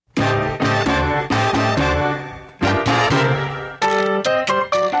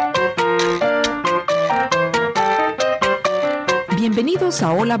Bienvenidos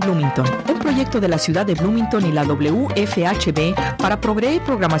a Hola Bloomington, un proyecto de la ciudad de Bloomington y la WFHB para proveer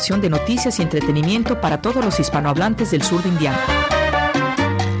programación de noticias y entretenimiento para todos los hispanohablantes del sur de Indiana.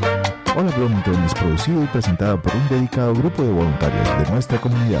 Hola Bloomington es producido y presentado por un dedicado grupo de voluntarios de nuestra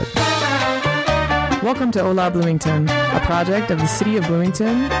comunidad. Welcome to Hola Bloomington, a project of the City of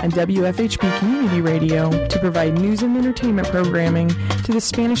Bloomington and WFHB Community Radio to provide news and entertainment programming to the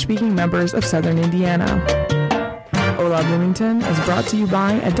Spanish-speaking members of Southern Indiana. Hola Bloomington is brought to you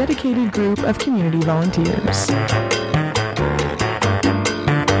by a dedicated group of community volunteers.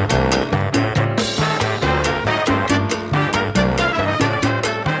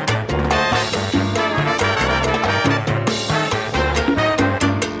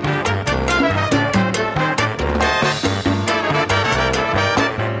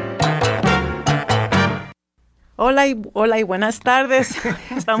 Hola y buenas tardes.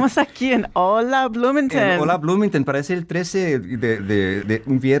 Estamos aquí en Hola Bloomington. Hola Bloomington, parece el 13 de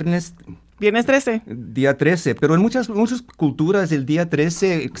un viernes. Viernes 13. Día 13, pero en muchas culturas el día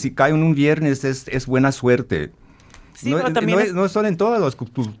 13, si cae en un viernes, es buena suerte. Sí, pero también no son en todas las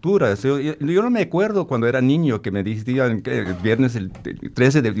culturas. Yo no me acuerdo cuando era niño que me decían que el viernes el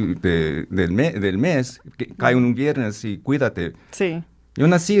 13 del mes, que cae en un viernes y cuídate. Sí. Yo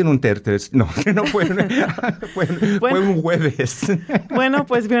nací en un tercer, no fue un jueves. Bueno,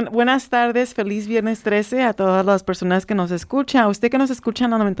 pues buenas tardes, feliz viernes 13 a todas las personas que nos escuchan. Usted que nos escucha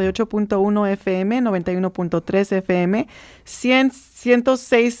en la 98.1 FM, 91.3 FM,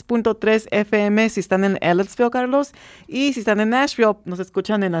 106.3 FM si están en Ellettsville, Carlos, y si están en Nashville, nos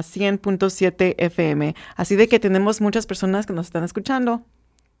escuchan en la 100.7 FM. Así de que tenemos muchas personas que nos están escuchando.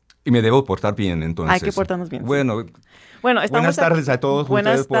 Y me debo portar bien, entonces. Hay que portarnos bien. Bueno, estamos buenas tardes a todos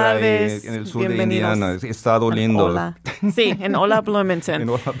buenas ustedes por tardes, ahí en el sur de Indiana. Está doliendo. Hola. Sí, en Hola Bloomington. En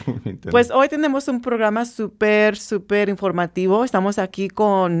Hola Bloomington. Pues hoy tenemos un programa súper informativo. Estamos aquí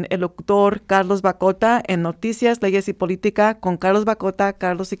con el locutor Carlos Bacota en Noticias, Leyes y Política con Carlos Bacota,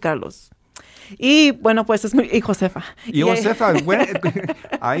 Carlos y Carlos. Y bueno, pues y Josefa. Y Josefa, bueno,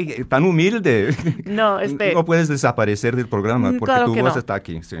 ay, tan humilde. No, no puedes desaparecer del programa porque claro tu que voz no. está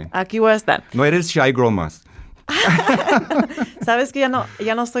aquí. Sí. Aquí voy a estar. No eres shy girl más. Sabes que ya no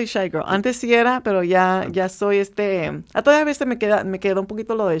soy shy girl. Antes sí era, pero ya soy todavía me queda un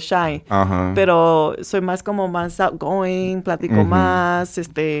poquito lo de shy. Ajá. Pero soy más como más outgoing, platico más,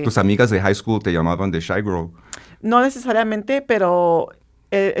 Tus amigas de high school te llamaban de shy girl. No necesariamente, pero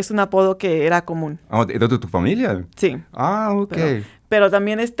es un apodo que era común. Oh, ¿de tu familia? Sí. Ah, ok. Pero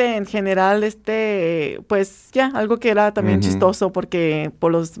también en general, pues ya, algo que era también chistoso porque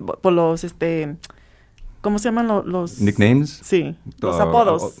por los ¿cómo se llaman los? ¿Nicknames? Sí, los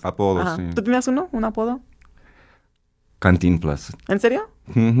apodos. Apodos, Ajá. sí. ¿Tú tenías un apodo? Cantinflas. ¿En serio?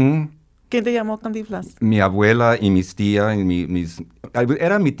 Uh-huh. ¿Quién te llamó Cantinflas? Mi abuela y mis tías,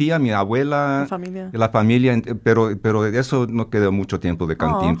 era mi tía, mi abuela, la familia, pero eso no quedó mucho tiempo de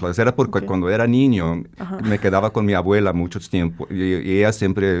Cantinflas. Era porque cuando era niño me quedaba con mi abuela mucho tiempo y ella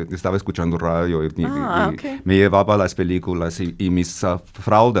siempre estaba escuchando radio y me llevaba a las películas y mis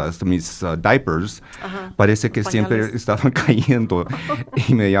fraldas, mis diapers, parece que siempre estaban cayendo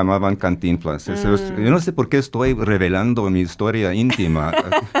y me llamaban Cantinflas. Yo no sé por qué estoy revelando mi historia íntima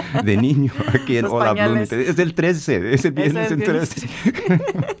de niño. Aquí en Hola Bloomington. Es el 13, es el viernes el 13.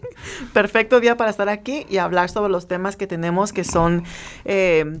 Perfecto día para estar aquí y hablar sobre los temas que tenemos que son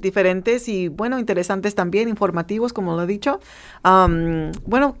diferentes y, bueno, interesantes también, informativos, como lo he dicho.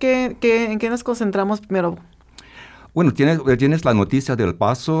 Bueno, ¿en qué nos concentramos primero? Bueno, tienes la noticia del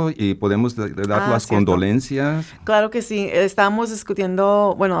Paso y podemos dar las condolencias. Claro que sí. Estábamos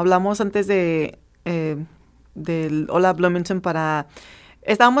discutiendo, bueno, hablamos antes del Hola Bloomington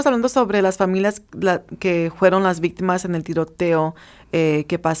Estábamos hablando sobre las familias que fueron las víctimas en el tiroteo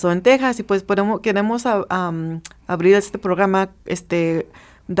que pasó en Texas y pues queremos abrir este programa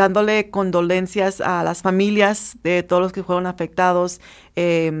dándole condolencias a las familias de todos los que fueron afectados.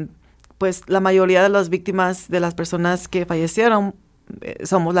 Pues la mayoría de las víctimas de las personas que fallecieron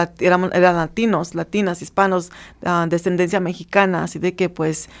eran latinos, latinas, hispanos, descendencia mexicana, así de que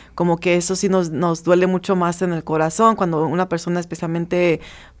pues como que eso sí nos duele mucho más en el corazón cuando una persona, especialmente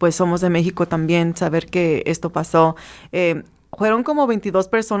pues somos de México también, saber que esto pasó. Fueron como 22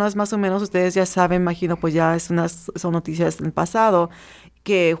 personas más o menos, ustedes ya saben, imagino, pues ya son noticias del pasado,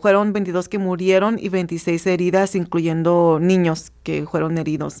 que fueron 22 que murieron y 26 heridas, incluyendo niños que fueron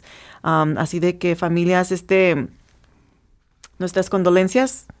heridos. Así de que familias, nuestras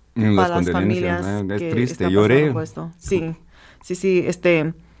condolencias para las familias. Es triste, lloré. Sí.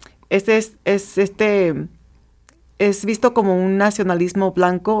 Es visto como un nacionalismo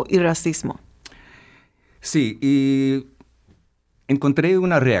blanco y racismo. Sí, y encontré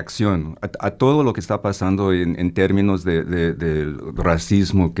una reacción a todo lo que está pasando en términos del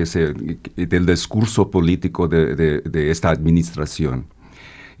racismo, del discurso político de esta administración.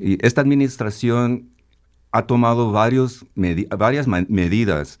 Y esta administración ha tomado varias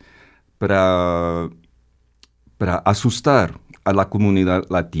medidas para asustar a la comunidad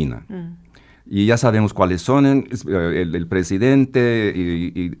latina. Y ya sabemos cuáles son. El presidente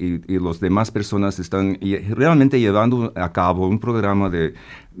y las demás personas están realmente llevando a cabo un programa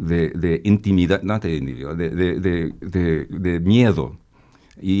de intimidad, no de miedo.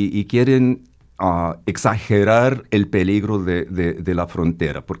 Y quieren exagerar el peligro de la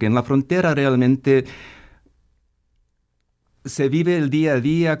frontera. Porque en la frontera realmente se vive el día a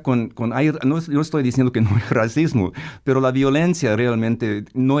día no estoy diciendo que no hay racismo, pero la violencia realmente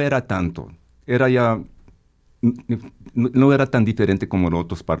no era tanto. No era tan diferente como en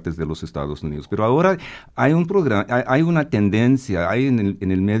otras partes de los Estados Unidos. Pero ahora hay una tendencia, en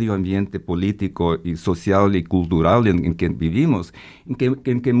el medio ambiente político y social y cultural en que vivimos,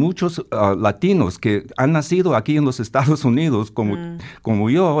 en que muchos latinos que han nacido aquí en los Estados Unidos, como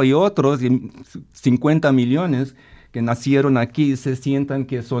yo y otros, 50 millones que nacieron aquí, se sientan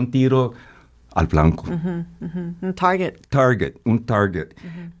que son tiro al blanco. Un target. Un target.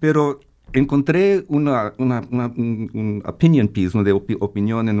 Pero encontré un opinion piece, de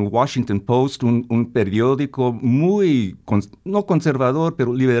opinión en Washington Post, un periódico muy, no conservador,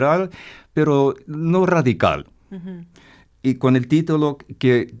 pero liberal, pero no radical. Y con el título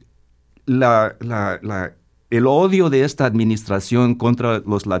que el odio de esta administración contra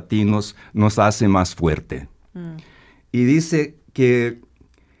los latinos nos hace más fuerte. Y dice que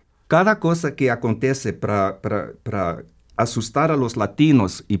cada cosa que acontece para asustar a los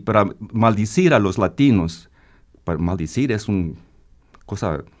latinos y para maldecir a los latinos. Para maldecir es una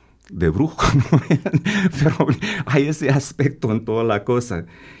cosa de brujo, ¿no? Pero hay ese aspecto en toda la cosa.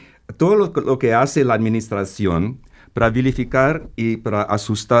 Todo lo que hace la administración para vilificar y para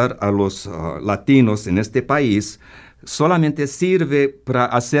asustar a los latinos en este país solamente sirve para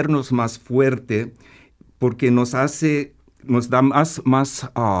hacernos más fuerte, porque nos da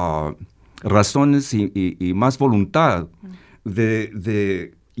más razones y más voluntad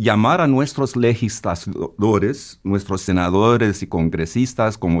de llamar a nuestros legisladores, nuestros senadores y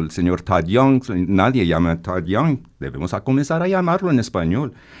congresistas, como el señor Todd Young. Nadie llama a Todd Young, debemos comenzar a llamarlo en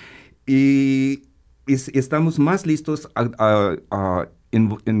español. Y estamos más listos a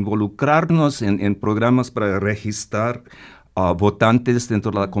involucrarnos en programas para registrar votantes dentro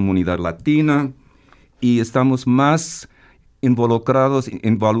de la comunidad latina, y estamos más involucrados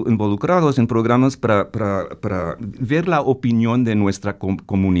en programas para ver la opinión de nuestra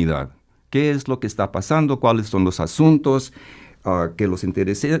comunidad. ¿Qué es lo que está pasando? ¿Cuáles son los asuntos que los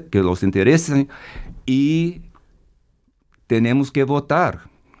interesan? Y tenemos que votar.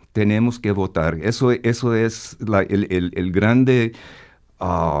 Eso es el grande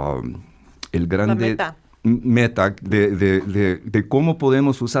meta de cómo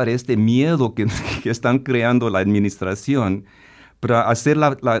podemos usar este miedo que están creando la administración para hacer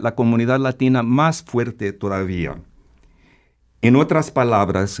la comunidad latina más fuerte todavía. En otras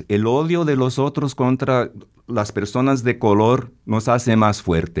palabras, el odio de los otros contra las personas de color nos hace más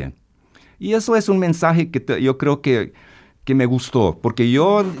fuerte. Y eso es un mensaje que yo creo que me gustó, porque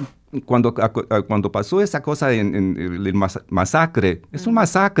yo, cuando pasó esa cosa en el masacre, es un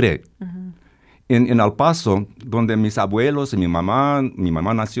masacre. En El Paso, donde mis abuelos y mi mamá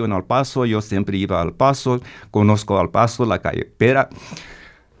nació en El Paso, yo siempre iba a El Paso, conozco El Paso, la calle Pera.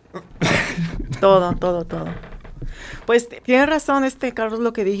 Todo. Pues tienes razón, Carlos,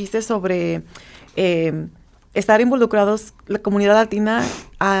 lo que dijiste sobre estar involucrados, la comunidad latina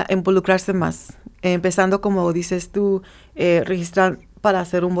a involucrarse más, empezando, como dices tú, registrar para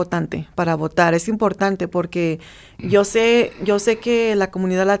ser un votante, para votar. Es importante porque yo sé que la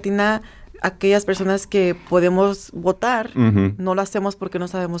comunidad latina, aquellas personas que podemos votar, no lo hacemos porque no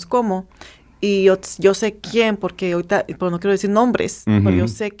sabemos cómo. Y yo sé quién, porque ahorita, pero no quiero decir nombres, pero yo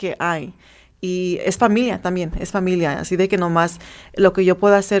sé que hay. Y es familia también, es familia. Así de que nomás lo que yo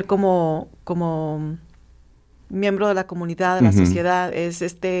puedo hacer como miembro de la comunidad, de la sociedad, es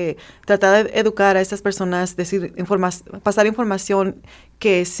tratar de educar a estas personas, pasar información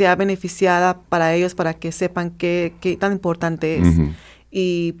que sea beneficiada para ellos, para que sepan qué tan importante es.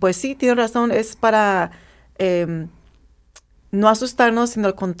 Y pues sí, tiene razón, es para no asustarnos, sino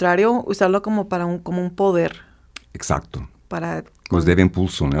al contrario, usarlo como un poder. Exacto. Nos debe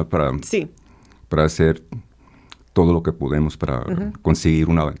impulso, ¿no? Para hacer todo lo que podemos para conseguir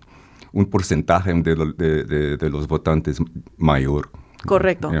un porcentaje de los votantes mayor.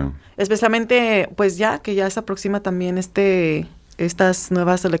 Correcto. Yeah. Especialmente, pues que ya se aproxima también este estas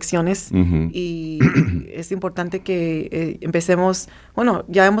nuevas elecciones y es importante que empecemos, bueno,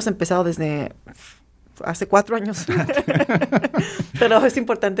 ya hemos empezado desde hace 4 años, pero es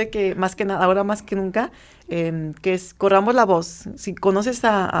importante que más que nada, ahora más que nunca, corramos la voz. Si conoces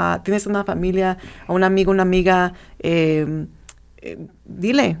tienes una familia, a un amigo, una amiga,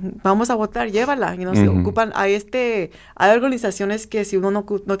 dile, vamos a votar, llévala. Se ocupan, hay organizaciones que si uno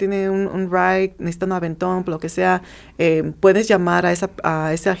no tiene un ride, necesita un aventón, lo que sea, puedes llamar a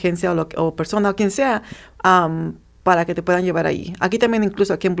esa agencia o persona o quien sea, para que te puedan llevar ahí. Aquí también,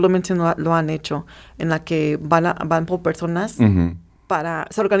 incluso aquí en Bloomington lo han hecho, en la que van por personas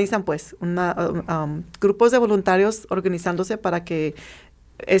se organizan pues, grupos de voluntarios organizándose para que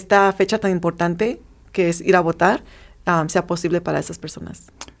esta fecha tan importante, que es ir a votar, sea posible para esas personas.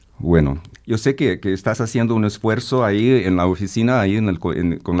 Bueno, yo sé que estás haciendo un esfuerzo ahí en la oficina, ahí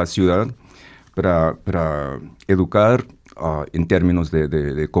con la ciudad, para educar en términos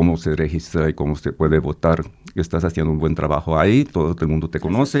de cómo se registra y cómo se puede votar. Estás haciendo un buen trabajo ahí, todo el mundo te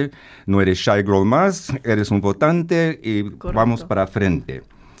conoce, no eres shy girl más, eres un votante y correcto. Vamos para frente.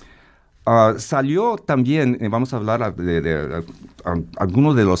 Salió también, vamos a hablar de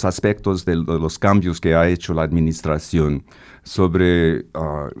algunos de los aspectos de los cambios que ha hecho la administración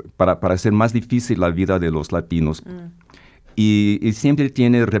para hacer más difícil la vida de los latinos. Y siempre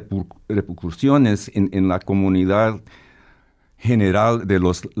tiene repercusiones en la comunidad general de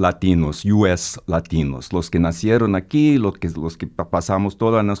los latinos, US latinos, los que nacieron aquí, los que pasamos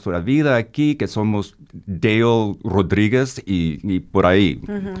toda nuestra vida aquí, que somos Dale Rodríguez y por ahí.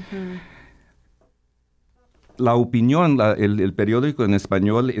 La Opinión, el periódico en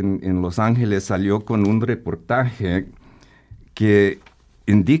español en Los Ángeles, salió con un reportaje que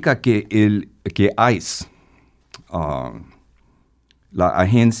indica que ICE, la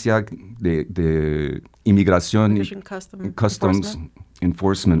agencia de Inmigración y Customs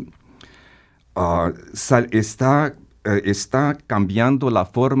Enforcement, está cambiando la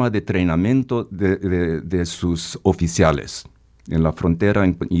forma de entrenamiento de sus oficiales en la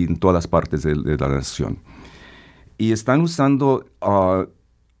frontera y en todas partes de la nación. Y están usando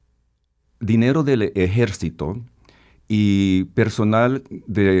dinero del ejército y personal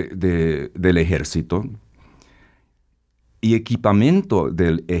del ejército y equipamiento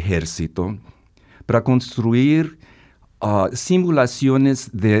del ejército para construir simulaciones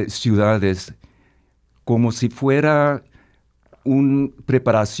de ciudades como si fuera una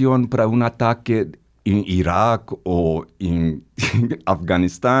preparación para un ataque en Irak o en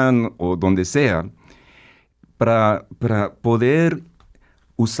Afganistán o donde sea, para poder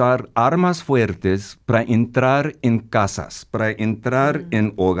usar armas fuertes para entrar en casas, para entrar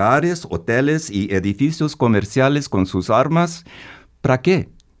en hogares, hoteles y edificios comerciales con sus armas. ¿Para qué?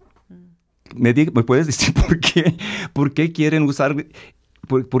 ¿Me puedes decir por qué? ¿Por qué quieren usar?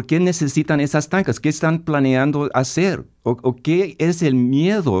 ¿Por qué necesitan esas tanques? ¿Qué están planeando hacer? ¿O qué es el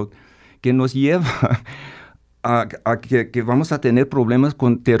miedo que nos lleva a que vamos a tener problemas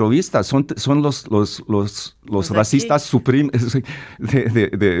con terroristas? Son los racistas supremos,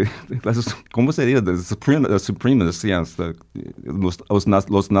 ¿cómo se dice? Supremacists,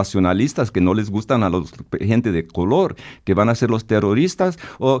 los nacionalistas que no les gustan a la gente de color, que van a ser los terroristas,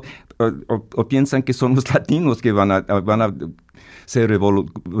 o piensan que son los latinos que van a se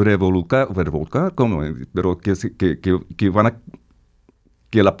revolucar, pero que van a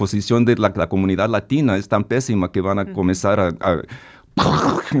que la posición de la comunidad latina es tan pésima que van a comenzar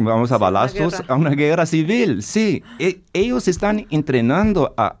vamos a balazos, a una guerra civil. Sí, ellos están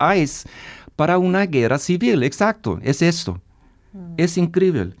entrenando a ICE para una guerra civil, exacto, es esto. Es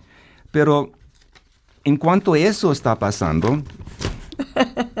increíble. Pero en cuanto a eso está pasando,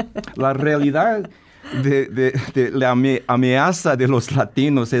 la realidad de la amenaza de los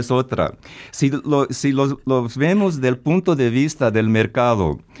latinos es otra. Si los vemos del punto de vista del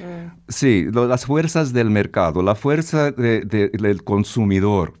mercado, sí, las fuerzas del mercado, la fuerza del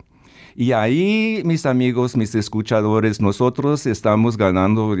consumidor. Y ahí, mis amigos, mis escuchadores, nosotros estamos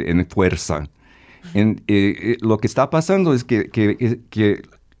ganando en fuerza. Lo que está pasando es que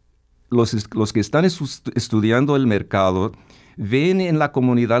los que están estudiando el mercado ven en la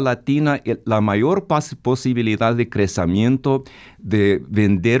comunidad latina la mayor posibilidad de crecimiento, de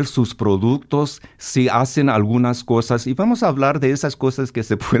vender sus productos si hacen algunas cosas. Y vamos a hablar de esas cosas que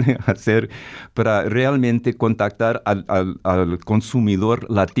se pueden hacer para realmente contactar al consumidor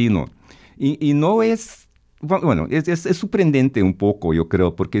latino. Y no es... Bueno, es sorprendente un poco, yo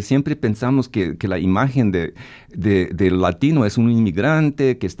creo, porque siempre pensamos que la imagen del latino es un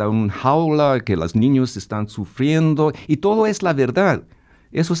inmigrante que está en una jaula, que los niños están sufriendo, y todo es la verdad.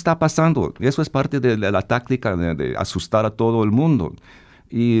 Eso está pasando. Eso es parte de la táctica de asustar a todo el mundo.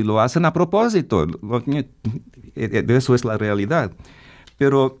 Y lo hacen a propósito. Eso es la realidad.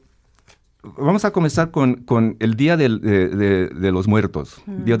 Pero vamos a comenzar con el Día de los Muertos.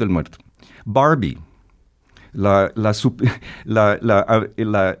 Día del Muerto. Barbie.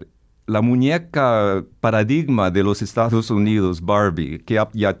 La muñeca paradigma de los Estados Unidos, Barbie, que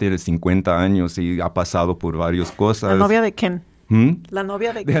ya tiene 50 años y ha pasado por varias cosas. ¿La novia de Ken? ¿La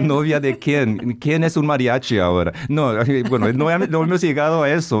novia de Ken? La novia de Ken. ¿Quién es un mariachi ahora? No, bueno, no hemos llegado a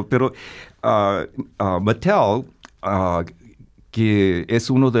eso, pero Mattel, que es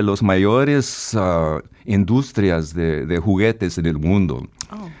uno de los mayores industrias de juguetes en el mundo.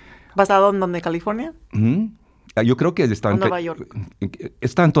 Oh. ¿Basado en dónde? ¿California? Yo creo que está en Nueva York.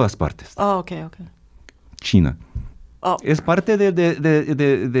 Está en todas partes. Oh, ok. China. Oh. Es parte del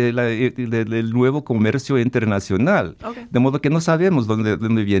nuevo comercio internacional. Okay. De modo que no sabemos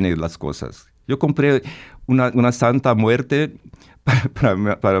dónde vienen las cosas. Yo compré una Santa Muerte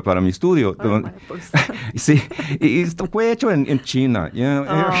para mi estudio. Sí, y esto fue hecho en China.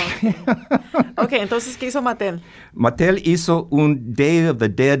 Ok, entonces, ¿qué hizo Mattel? Mattel hizo un Day of the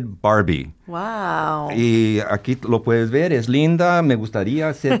Dead Barbie. Wow. Y aquí lo puedes ver, es linda, me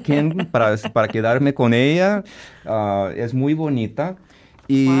gustaría ser Ken para quedarme con ella. Es muy bonita.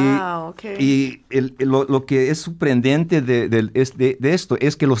 Y, wow, okay. Y lo que es sorprendente de esto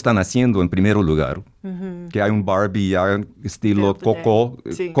es que lo están haciendo en primer lugar. Que hay un Barbie ya estilo Coco,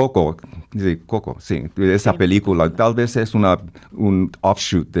 sí. Coco, sí, de esa película. Tal vez es un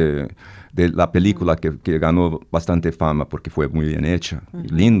offshoot de la película que ganó bastante fama porque fue muy bien hecha.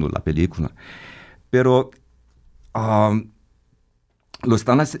 Lindo la película. Pero lo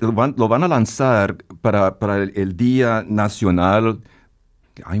van a lanzar para el Día Nacional.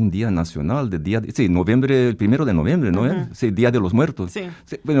 Hay un Día Nacional el 1 de noviembre, ¿no es? Sí, Día de los Muertos. Sí.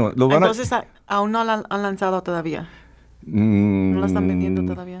 Bueno, entonces, aún no la han lanzado todavía. ¿No la están vendiendo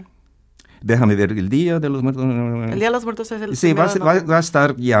todavía? Déjame ver, el Día de los Muertos. El Día de los Muertos es el Sí, va a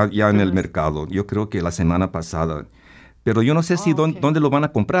estar ya en el mercado. Yo creo que la semana pasada. Pero yo no sé dónde lo van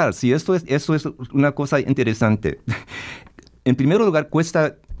a comprar. Sí, eso es una cosa interesante. En primer lugar,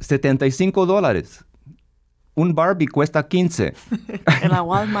 cuesta $75. Un Barbie cuesta 15. En la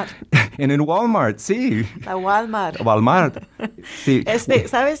Walmart. En el Walmart, sí. La Walmart. Walmart, sí.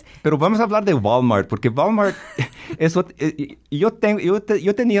 ¿Sabes? Pero vamos a hablar de Walmart, porque Walmart, yo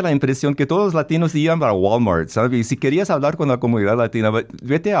tenía la impresión que todos los latinos iban para Walmart, ¿sabes? Y si querías hablar con la comunidad latina,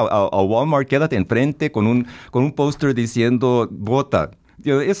 vete a Walmart, quédate enfrente con un póster diciendo, vota.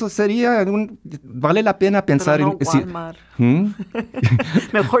 Eso sería vale la pena pensar pero no Walmart.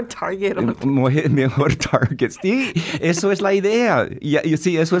 Mejor Target. Mejor Target. Sí, eso es la idea.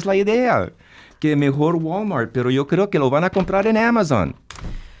 Sí, eso es la idea. Que mejor Walmart, pero yo creo que lo van a comprar en Amazon.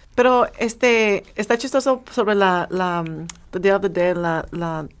 Pero está chistoso sobre The Day of the Dead,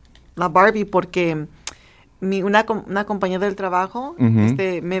 la Barbie, porque una compañera del trabajo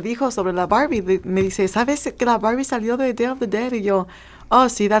me dijo sobre la Barbie. Me dice, ¿sabes que la Barbie salió de Day of the Dead? Y yo, oh,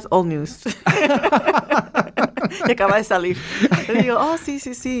 sí, that's old news. Y acaba de salir. Le digo, oh, sí.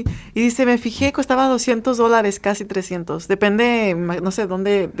 Y dice, me fijé, costaba $200, casi 300. Depende, no sé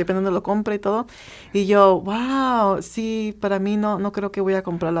dónde, depende de dónde lo compre y todo. Y yo, wow, sí, para mí no creo que voy a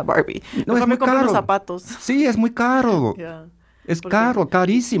comprar la Barbie. No, es muy compro caro. Los zapatos. Sí, es muy caro. Yeah. Es caro,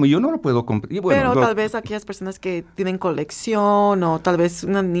 carísimo. Yo no lo puedo comprar. Pero tal vez aquellas personas que tienen colección o tal vez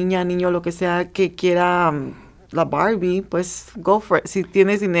una niño, lo que sea, que quiera la Barbie, pues go for it. Si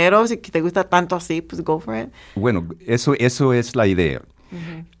tienes dinero, si te gusta tanto así, pues go for it. Bueno, eso es la idea.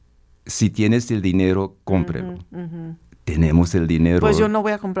 Si tienes el dinero, cómprelo. Tenemos el dinero. Pues yo no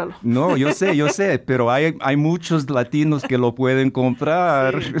voy a comprarlo. No, yo sé, pero hay muchos latinos que lo pueden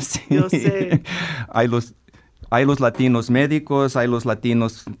comprar. Sí. Yo sé. Hay los latinos médicos, hay los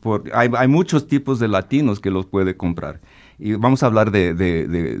latinos, hay muchos tipos de latinos que los puede comprar. Y vamos a hablar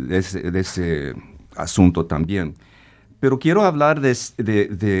de ese asunto también. Pero quiero hablar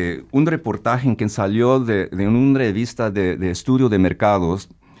de un reportaje que salió de una revista de estudio de mercados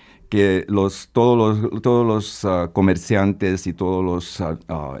que todos los comerciantes y todos los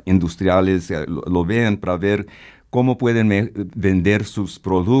industriales lo ven para ver cómo pueden vender sus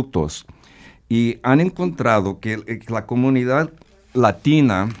productos. Y han encontrado que la comunidad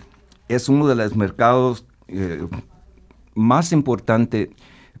latina es uno de los mercados más importantes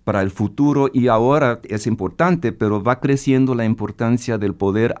para el futuro, y ahora es importante, pero va creciendo la importancia del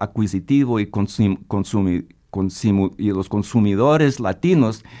poder adquisitivo y los consumidores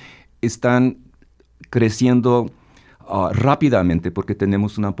latinos están creciendo rápidamente porque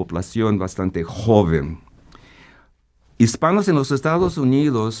tenemos una población bastante joven. Hispanos en los Estados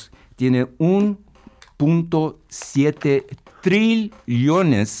Unidos tiene 1.7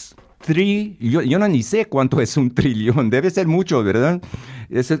 trillones. Yo no ni sé cuánto es un trillón, debe ser mucho, ¿verdad?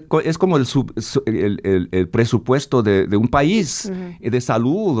 Es como el presupuesto de un país, de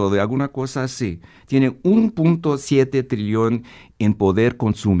salud o de alguna cosa así. Tiene 1.7 trillón en poder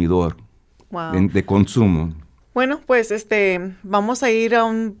consumidor, de consumo. Bueno, pues vamos a ir a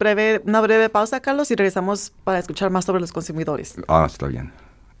una breve pausa, Carlos, y regresamos para escuchar más sobre los consumidores. Está bien.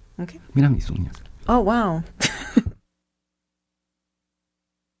 Okay. Mira mis uñas. Oh, wow.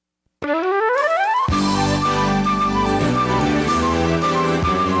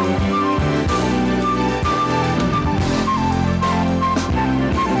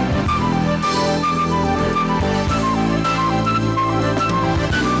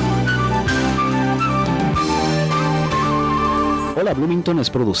 Hola Bloomington es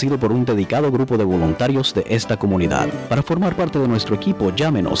producido por un dedicado grupo de voluntarios de esta comunidad. Para formar parte de nuestro equipo,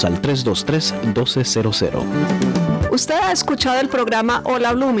 llámenos al 323-1200. Usted ha escuchado el programa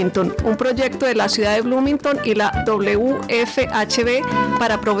Hola Bloomington, un proyecto de la ciudad de Bloomington y la WFHB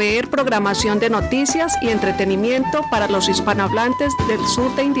para proveer programación de noticias y entretenimiento para los hispanohablantes del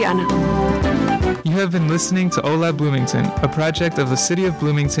sur de Indiana. You have been listening to Hola Bloomington, a project of the City of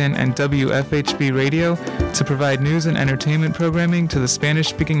Bloomington and WFHB Radio to provide news and entertainment programming to the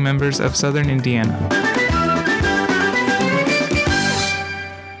Spanish-speaking members of Southern Indiana.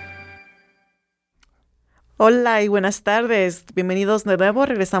 Hola y buenas tardes. Bienvenidos de nuevo.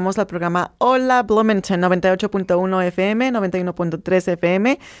 Regresamos al programa Hola Bloomington, 98.1 FM, 91.3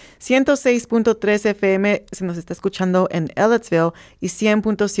 FM, 106.3 FM si nos está escuchando en Ellettsville y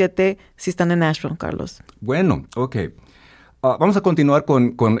 100.7 si están en Nashville, Carlos. Bueno, ok. Vamos a continuar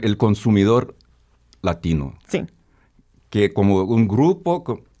con el consumidor latino. Sí. Que como un grupo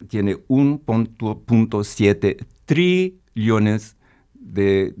tiene 1.7 trillones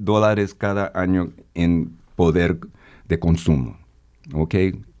de dólares cada año en poder de consumo, ¿ok?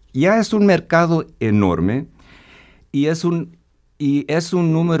 Ya es un mercado enorme y es un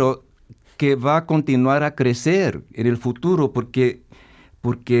número que va a continuar a crecer en el futuro porque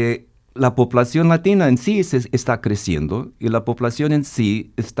la población latina en sí está creciendo y la población en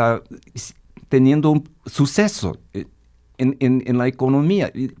sí está teniendo un suceso en la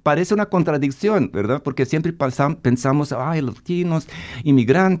economía. Y parece una contradicción, ¿verdad? Porque siempre pensamos, los latinos,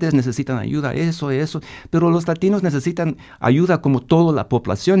 inmigrantes necesitan ayuda, eso, pero los latinos necesitan ayuda como toda la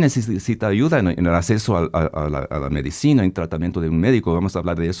población necesita ayuda en el acceso a la medicina, en tratamiento de un médico. Vamos a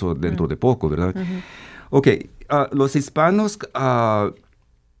hablar de eso dentro de poco, ¿verdad? Ok, los hispanos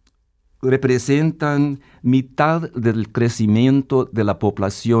representan mitad del crecimiento de la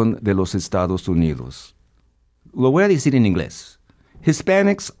población de los Estados Unidos. Lo voy a decir en inglés.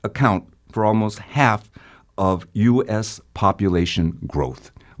 Hispanics account for almost half of U.S. population growth.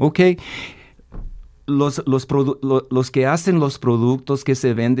 ¿Ok? Los que hacen los productos que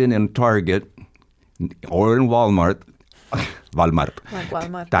se venden en Target o en Walmart,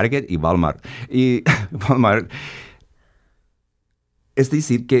 Target y Walmart. Es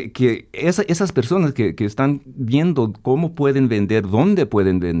decir, que esas personas que están viendo cómo pueden vender, dónde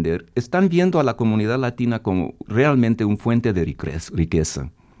pueden vender, están viendo a la comunidad latina como realmente una fuente de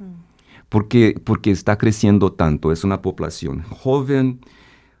riqueza. Porque está creciendo tanto. Es una población joven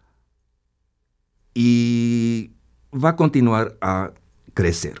y va a continuar a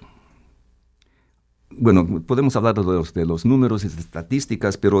crecer. Bueno, podemos hablar de los números y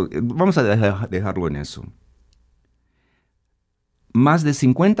estadísticas, pero vamos a dejarlo en eso. Más de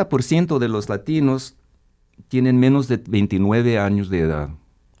 50% de los latinos tienen menos de 29 años de edad.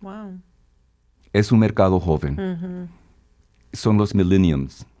 Wow. Es un mercado joven. Son los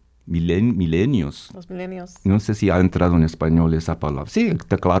millennials. Milenios. Los milenios. No sé si ha entrado en español esa palabra. Sí,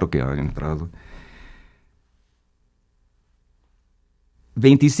 está claro que ha entrado.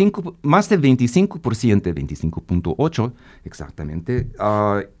 Más del 25%, 25.8% exactamente,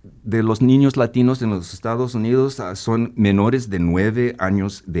 de los niños latinos en los Estados Unidos son menores de 9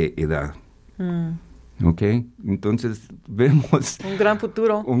 años de edad. ¿Ok? Entonces vemos... Un gran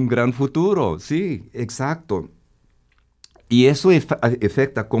futuro. Un gran futuro, sí, exacto. Y eso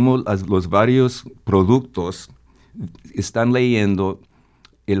afecta cómo los varios productos están leyendo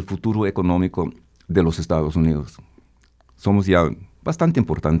el futuro económico de los Estados Unidos. Somos ya... bastante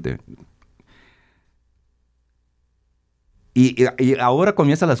importante. Y ahora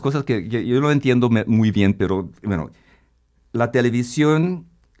comienzan las cosas que yo no entiendo muy bien, pero bueno, la televisión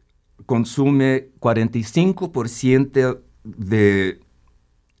consume 45% de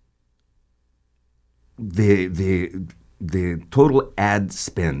total ad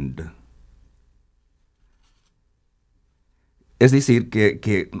spend. Es decir,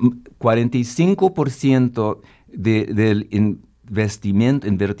 que 45% del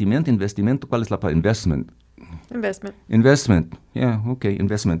investimento, ¿cuál es la palabra? Investment, yeah, okay,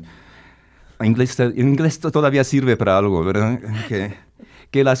 investment. Inglés todavía sirve para algo, ¿verdad?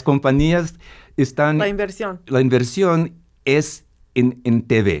 Que las compañías están... La inversión es en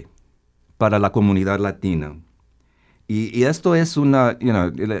TV para la comunidad latina. Y esto es la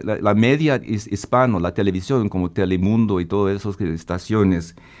media hispano, la televisión como Telemundo y todas esas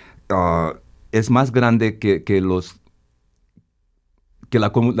estaciones, es más grande que el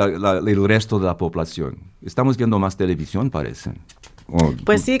resto de la población. Estamos viendo más televisión, parece.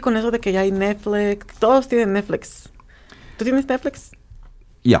 Pues sí, con eso de que ya hay Netflix, todos tienen Netflix. ¿Tú tienes Netflix?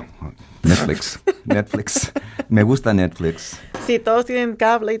 Ya, Netflix. Me gusta Netflix. Sí, todos tienen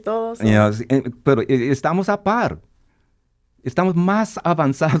cable y todos. Pero estamos a par. Estamos más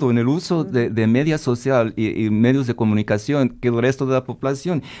avanzados en el uso de media social y medios de comunicación que el resto de la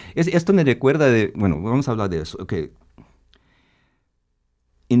población. Esto me recuerda bueno, vamos a hablar de eso. Okay.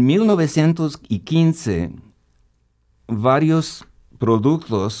 En 1915, varios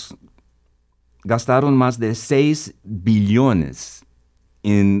productos gastaron más de 6 billones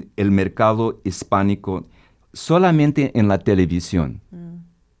en el mercado hispánico solamente en la televisión.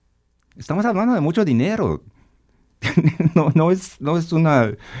 Estamos hablando de mucho dinero. No es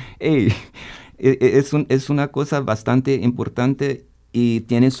una... es una cosa bastante importante y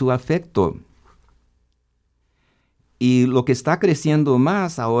tiene su afecto. Y lo que está creciendo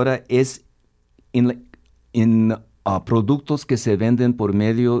más ahora es en productos que se venden por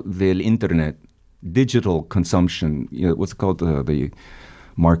medio del Internet. Digital consumption, what's called the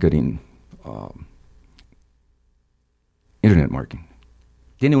marketing, Internet marketing.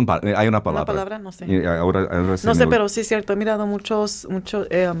 Hay una palabra. ¿Una palabra? No sé. Ahora no sé, pero sí es cierto. He mirado muchos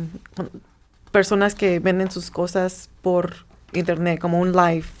personas que venden sus cosas por Internet, como un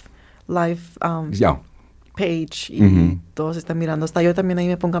live page, y todos están mirando. Hasta yo también ahí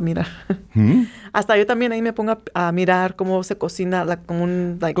me pongo a mirar. Hasta yo también ahí me pongo a mirar cómo se cocina,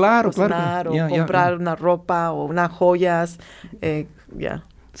 cocinar, o comprar una ropa o unas joyas.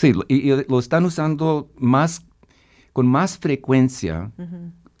 Sí, y lo están usando con más frecuencia,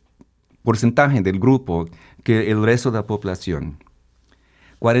 porcentaje del grupo, que el resto de la población.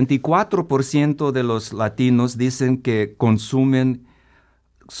 44% de los latinos dicen que consumen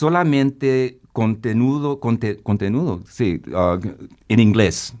solamente contenido, en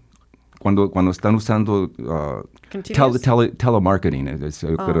inglés, cuando están usando telemarketing,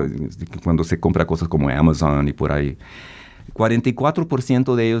 cuando se compra cosas como Amazon y por ahí.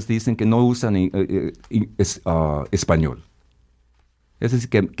 44% de ellos dicen que no usan español. Es decir,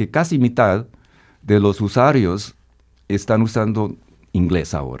 que casi mitad de los usuarios están usando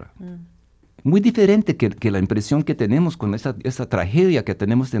inglés ahora. Muy diferente que la impresión que tenemos con esa tragedia que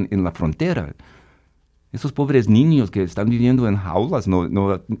tenemos en la frontera. Esos pobres niños que están viviendo en jaulas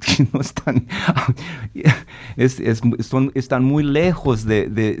no están... están muy lejos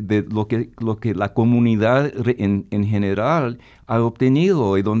de lo que la comunidad en general ha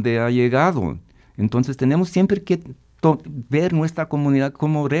obtenido y donde ha llegado. Entonces tenemos siempre que ver nuestra comunidad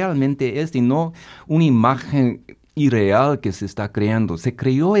como realmente es y no una imagen irreal que se está creando. Se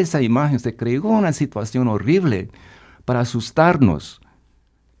creó esa imagen, se creó una situación horrible para asustarnos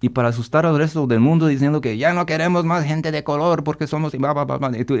y para asustar al resto del mundo diciendo que ya no queremos más gente de color porque somos...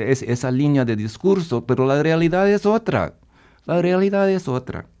 Es esa línea de discurso, pero la realidad es otra. La realidad es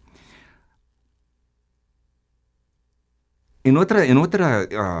otra. En otra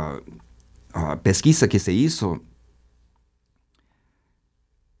pesquisa que se hizo,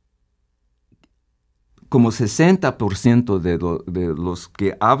 como 60% de los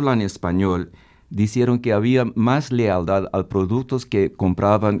que hablan español dijeron que había más lealtad a productos que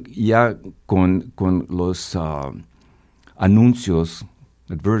compraban ya con los anuncios,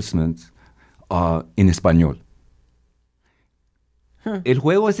 advertisements, en español. El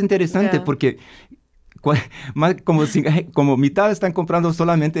juego es interesante porque como mitad están comprando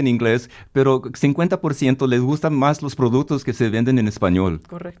solamente en inglés, pero 50% les gustan más los productos que se venden en español.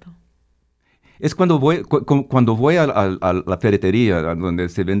 Correcto. Es cuando voy a la ferretería, donde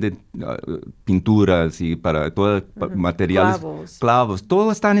se venden pinturas y para todo materiales. Clavos.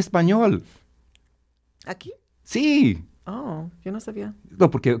 Todo está en español. ¿Aquí? Sí. Oh, yo no sabía.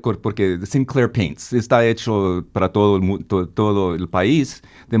 No, porque Sinclair Paints está hecho para todo el país,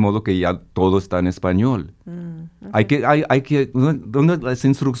 de modo que ya todo está en español. Okay. Donde las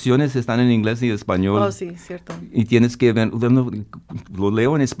instrucciones están en inglés y español. Oh, sí, cierto. Y tienes que ver, lo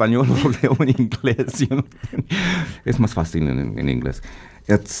leo en español o lo leo en inglés. Es más fácil en inglés.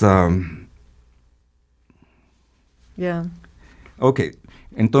 Ok,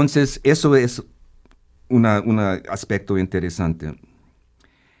 entonces eso es un aspecto interesante.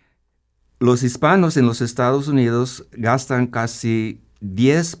 Los hispanos en los Estados Unidos gastan casi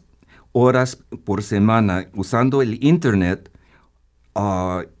 10 horas por semana usando el Internet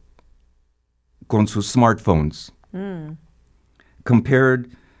con sus smartphones.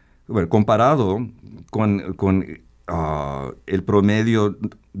 Comparado con el promedio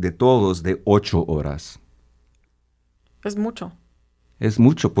de todos de 8 horas. Es mucho. Es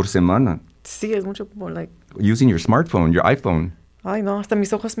mucho por semana. Sí, es mucho. Using your smartphone, your iPhone. Ay, no, hasta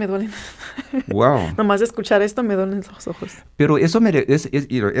mis ojos me duelen. Wow. Nomás de escuchar esto me duelen los ojos. Pero eso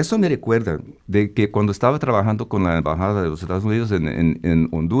me recuerda de que cuando estaba trabajando con la Embajada de los Estados Unidos en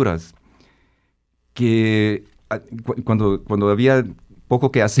Honduras, que cuando había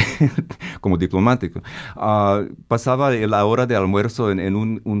poco que hacer como diplomático, pasaba la hora de almuerzo en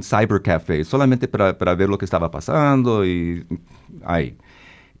un cybercafé, solamente para ver lo que estaba pasando y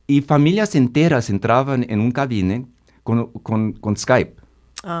familias enteras entraban en un cabine con Skype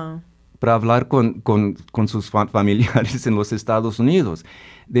para hablar con sus familiares en los Estados Unidos.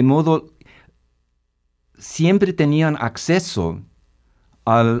 De modo, siempre tenían acceso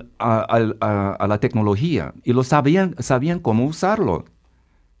a la tecnología y sabían cómo usarlo.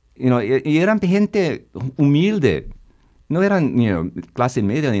 Y eran gente humilde, no eran clase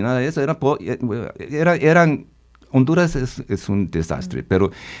media ni nada de eso. Honduras es un desastre,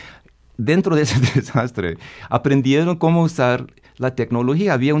 pero dentro de ese desastre aprendieron cómo usar la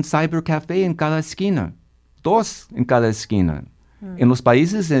tecnología. Había un cybercafé en cada esquina, 2 en cada esquina. En los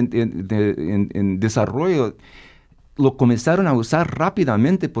países en desarrollo lo comenzaron a usar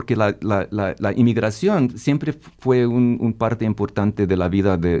rápidamente porque la inmigración siempre fue un parte importante de la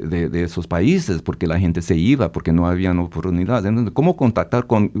vida de esos países, porque la gente se iba, porque no habían oportunidades. Entonces, ¿cómo contactar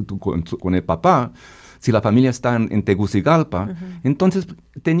con el papá si la familia está en Tegucigalpa? Entonces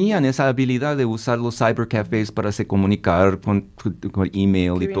tenían esa habilidad de usar los cybercafés para se comunicar con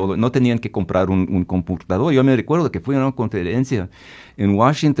email y todo. No tenían que comprar un computador. Yo me recuerdo que fui a una conferencia en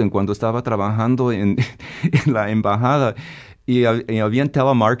Washington cuando estaba trabajando en la embajada y había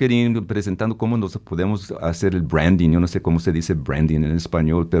telemarketing presentando cómo nos podemos hacer el branding. Yo no sé cómo se dice branding en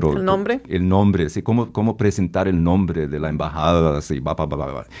español, pero... ¿El nombre? El nombre, sí, cómo presentar el nombre de la embajada, así,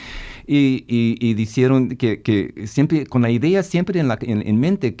 Y dijeron que siempre, con la idea siempre en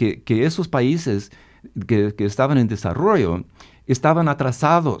mente que esos países que estaban en desarrollo estaban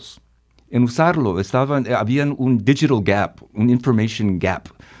atrasados en usarlo. Habían un digital gap, un information gap,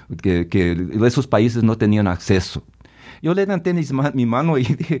 que esos países no tenían acceso. Yo levanté mi mano y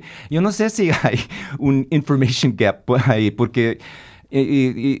dije, yo no sé si hay un information gap ahí, porque...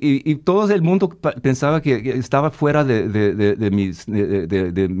 Y todo el mundo pensaba que estaba fuera de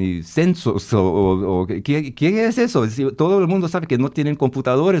mis censos. ¿Qué es eso? Todo el mundo sabe que no tienen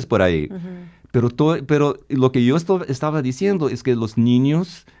computadores por ahí. Pero lo que yo estaba diciendo es que los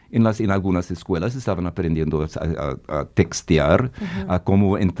niños en algunas escuelas estaban aprendiendo a textear, a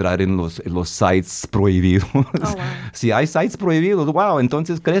cómo entrar en los sites prohibidos. Oh, wow. Si hay sites prohibidos, wow,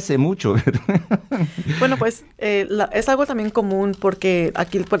 entonces crece mucho. Bueno, pues es algo también común porque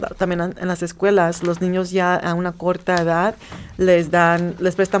aquí también en las escuelas los niños ya a una corta edad les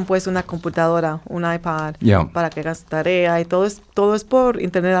prestan pues una computadora, un iPad para que hagan su tarea y todo es por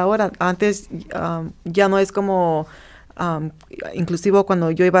internet ahora. Antes ya no es como... inclusive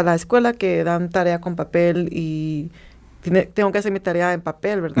cuando yo iba a la escuela que dan tarea con papel y tengo que hacer mi tarea en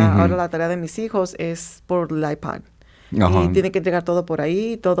papel, ¿verdad? Ahora la tarea de mis hijos es por el iPad. Y tienen que entregar todo por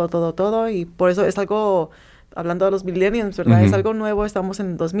ahí, todo. Y por eso es algo, hablando de los millennials, ¿verdad? Es algo nuevo, estamos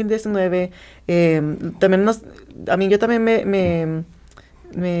en 2019. Yo también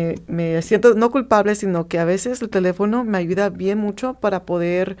me siento no culpable, sino que a veces el teléfono me ayuda bien mucho para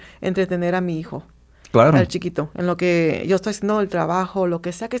poder entretener a mi hijo. Claro. Al chiquito, en lo que yo estoy haciendo el trabajo, lo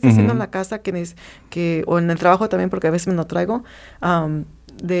que sea que esté haciendo en la casa, o en el trabajo también, porque a veces me lo traigo,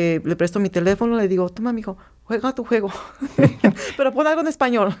 le presto mi teléfono, le digo, toma, mijo, juega tu juego, pero pon algo en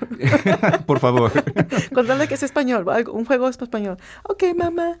español. Por favor. Contale que es español, un juego es español. Ok,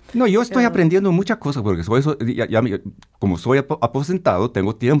 mamá. No, yo estoy aprendiendo muchas cosas, porque como soy aposentado,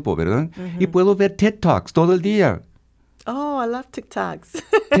 tengo tiempo, ¿verdad? Y puedo ver TED Talks todo el día. Oh, I love TikToks.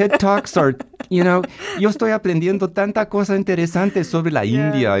 TED Talks are, yo estoy aprendiendo tanta cosa interesante sobre la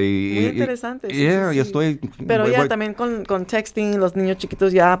India. Muy interesante. Sí. Yo estoy... Pero también con texting, los niños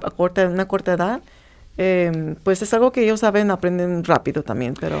chiquitos ya a una corta edad, pues es algo que ellos aprenden rápido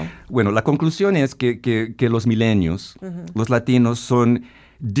también, pero... Bueno, la conclusión es que los millennials, los latinos, son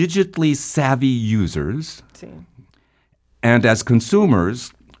digitally savvy users. Sí. And as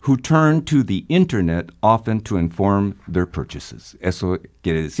consumers... who turn to the internet often to inform their purchases. Eso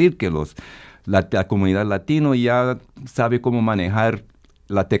quiere decir que la comunidad latino ya sabe cómo manejar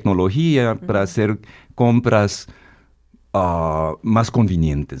la tecnología para hacer compras más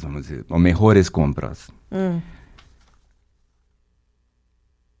convenientes, vamos a decir, o mejores compras.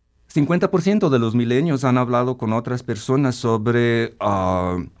 50% de los millennials han hablado con otras personas sobre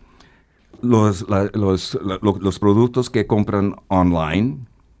los productos que compran online.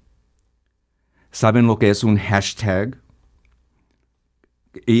 Saben lo que es un hashtag.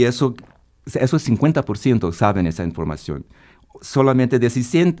 Y eso es 50% saben esa información. Solamente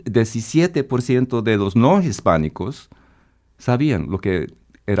 17% de los no hispánicos sabían lo que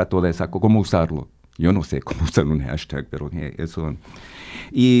era toda esa, cómo usarlo. Yo no sé cómo usar un hashtag, pero eso.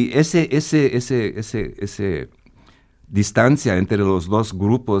 Y ese distancia entre los dos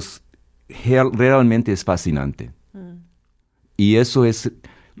grupos realmente es fascinante. Y eso es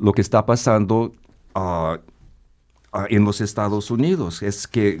lo que está pasando en los Estados Unidos. Es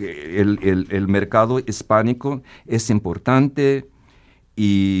que el mercado hispánico es importante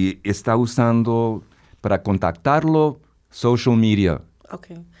y está usando para contactarlo social media. Ok.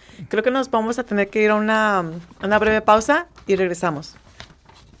 Creo que nos vamos a tener que ir a una breve pausa y regresamos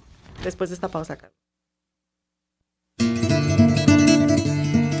después de esta pausa acá.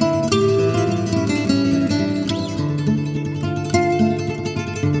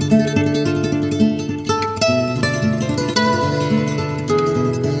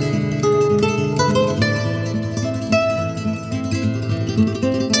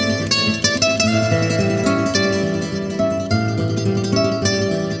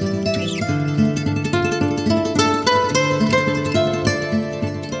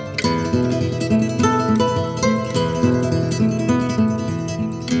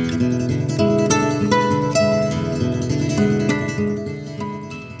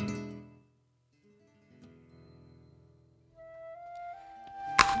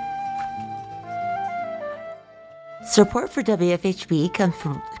 Support for WFHB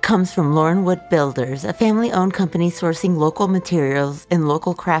comes from Lauren Wood Builders, a family-owned company sourcing local materials and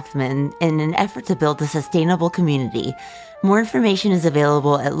local craftsmen in an effort to build a sustainable community. More information is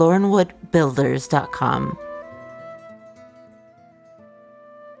available at laurenwoodbuilders.com.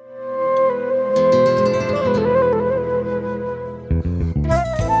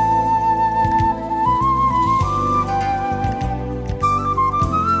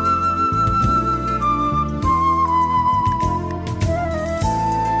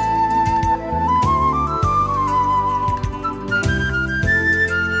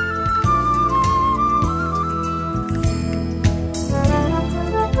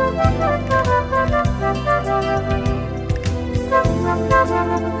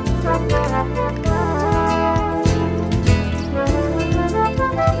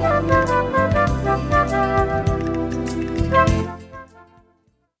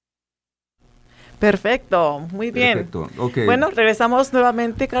 Perfecto, muy bien. Perfecto, okay. Bueno, regresamos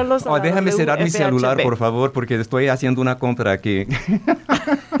nuevamente, Carlos. Déjame cerrar mi celular, por favor, porque estoy haciendo una compra aquí.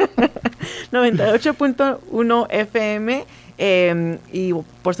 98.1 FM y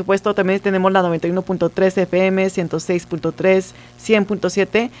por supuesto también tenemos la 91.3 FM, 106.3,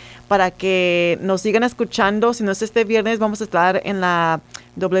 100.7 para que nos sigan escuchando. Si no es este viernes, vamos a estar en la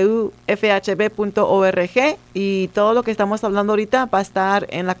wfhb.org y todo lo que estamos hablando ahorita va a estar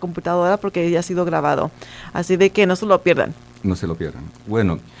en la computadora porque ya ha sido grabado. Así de que no se lo pierdan. No se lo pierdan.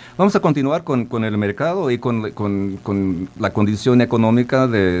 Bueno, vamos a continuar con el mercado y con la condición económica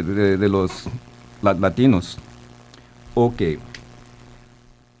de los latinos. Ok.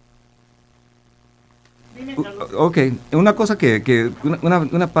 Ok, una cosa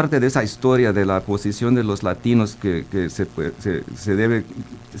una parte de esa historia de la posición de los latinos que se debe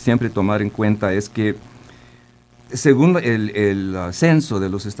siempre tomar en cuenta es que según el censo de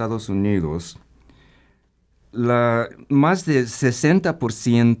los Estados Unidos, más del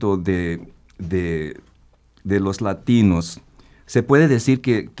 60% de los latinos se puede decir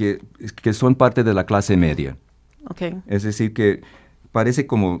que son parte de la clase media. Okay. Es decir, que parece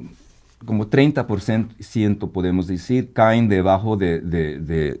como 30%, podemos decir, caen debajo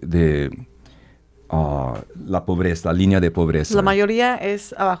de la pobreza, la línea de pobreza. La mayoría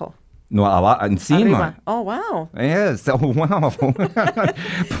es abajo. No, encima. Arriba. Oh, wow. Yes, oh, wow.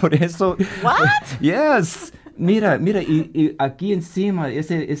 Por eso. What? Yes. Mira, y aquí encima,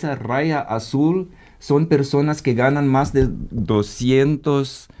 esa raya azul, son personas que ganan más de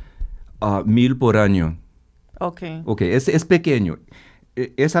 200,000 por año. Okay. Ok, es pequeño.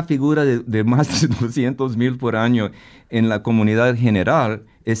 Esa figura de más de 200,000 por año en la comunidad general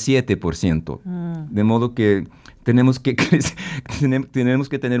es 7%. De modo que tenemos que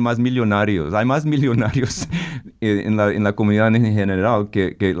tener más millonarios. Hay más millonarios en la comunidad en general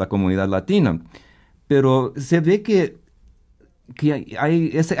que la comunidad latina. Pero se ve que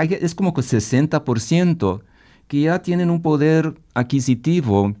es como que 60% que ya tienen un poder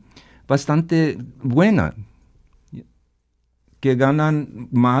adquisitivo bastante buena, que ganan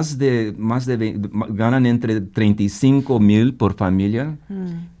ganan entre 35,000 por familia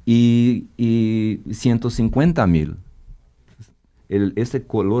y 150,000. Este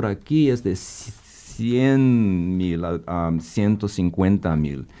color aquí es de 100,000 a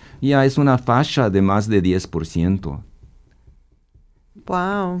 150,000. Ya es una fascia de más de 10%.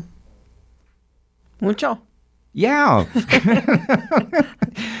 Wow. Mucho. Yeah.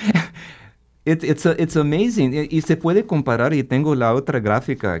 It's amazing. Y se puede comparar, y tengo la otra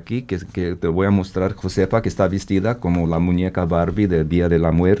gráfica aquí que te voy a mostrar, Josefa, que está vestida como la muñeca Barbie del Día de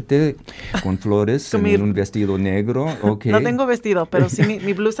la Muerte, con flores en un vestido negro. Okay. No tengo vestido, pero sí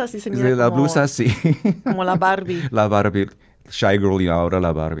mi blusa sí se mira la blusa sí. Como la Barbie. La Barbie, Shy Girl y ahora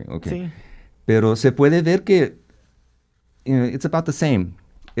la Barbie. Okay. Sí. Pero se puede ver que it's about the same.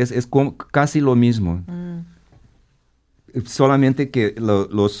 Es casi lo mismo. Solamente que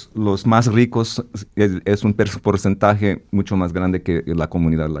los más ricos es un porcentaje mucho más grande que la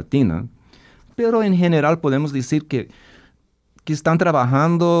comunidad latina. Pero en general podemos decir que están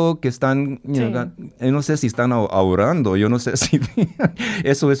trabajando, que están, no sé si están ahorrando, yo no sé si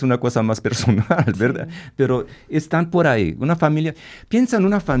eso es una cosa más personal, ¿verdad? Sí. Pero están por ahí. Una familia, piensa en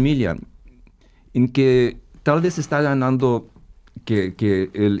una familia en que tal vez está ganando, que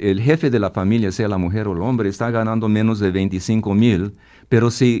el jefe de la familia, sea la mujer o el hombre, está ganando menos de 25,000,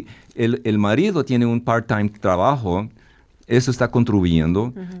 pero si el marido tiene un part-time trabajo, eso está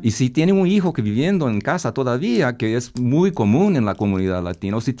contribuyendo. Y si tiene un hijo que viviendo en casa todavía, que es muy común en la comunidad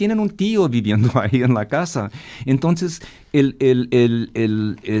latina, o si tienen un tío viviendo ahí en la casa, entonces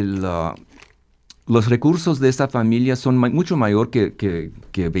los recursos de esta familia son mucho mayor que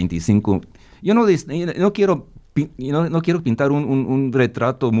 25. Yo no quiero pintar un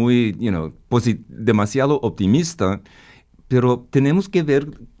retrato muy, demasiado optimista, pero tenemos que ver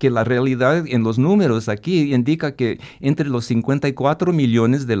que la realidad en los números aquí indica que entre los 54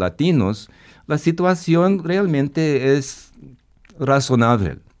 millones de latinos, la situación realmente es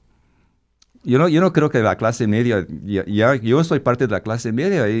razonable. Yo no creo que la clase media, yo soy parte de la clase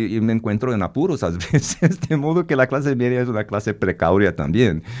media y me encuentro en apuros a veces, de modo que la clase media es una clase precaria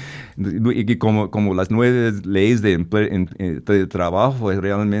también. Y como las 9 leyes de trabajo es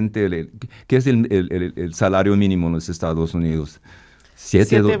realmente, ¿qué es el salario mínimo en los Estados Unidos?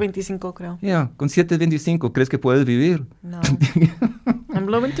 7.25 creo. Con 7.25, ¿crees que puedes vivir? No. En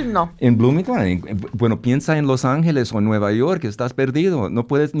Bloomington no. En Bloomington, bueno, piensa en Los Ángeles o en Nueva York, estás perdido. No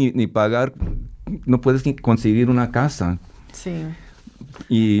puedes ni pagar, no puedes ni conseguir una casa. Sí.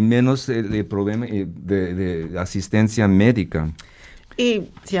 Y menos el problema de asistencia médica. Y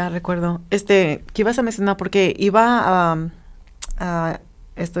ya recuerdo, ¿qué ibas a mencionar? Porque iba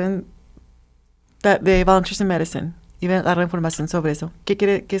estoy de Volunteers in Medicine. Iba a agarrar información sobre eso.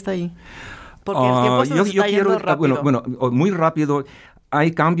 ¿Qué está ahí? Porque el tiempo se nos está yendo rápido. Bueno, muy rápido.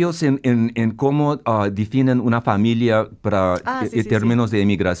 Hay cambios en cómo definen una familia para términos de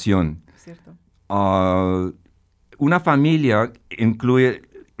emigración. Cierto. Una familia incluye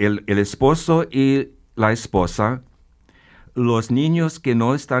el esposo y la esposa, los niños que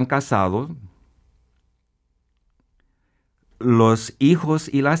no están casados, los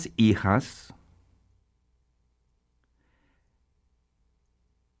hijos y las hijas,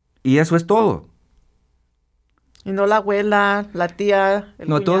 y eso es todo. Y no la abuela, la tía, el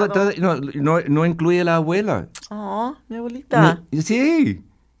cuñado. No incluye la abuela. Oh, mi abuelita. Sí.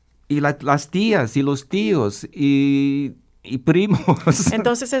 Y las tías y los tíos y primos.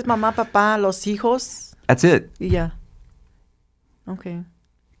 Entonces es mamá, papá, los hijos. That's it. Y ya. Okay.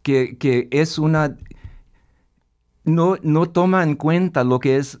 Que es una... No toma en cuenta lo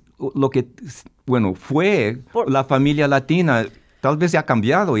que fue la familia latina. Tal vez se ha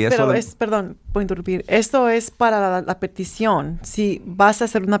cambiado y eso... Pero perdón, puedo interrumpir. Esto es para la petición. Si vas a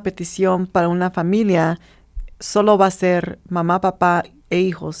hacer una petición para una familia, solo va a ser mamá, papá e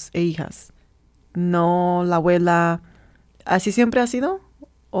hijos e hijas. No la abuela. ¿Así siempre ha sido?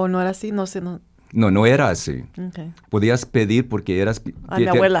 ¿O no era así? No sé. No era así. Okay. Podías pedir porque eras... A mi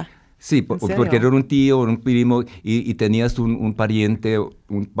abuela. Sí, porque era un tío o un primo y tenías un pariente,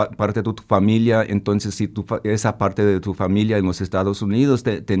 parte de tu familia. Entonces, si esa parte de tu familia en los Estados Unidos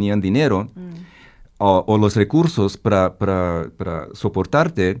tenían dinero o los recursos para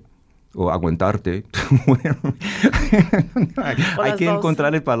soportarte o aguantarte, hay que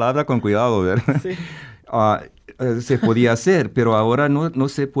encontrar la palabra con cuidado, ¿verdad? Sí. se podía hacer, pero ahora no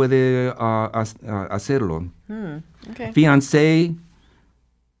se puede hacerlo. Okay. Fiancé,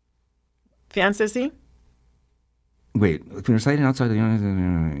 sí. Wait, if you're residing outside the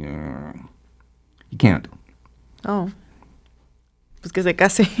you can't. Oh. Pues que se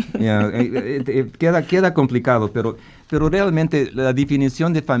case. Yeah, queda complicado, pero realmente la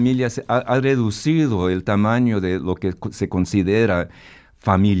definición de familia ha reducido el tamaño de lo que se considera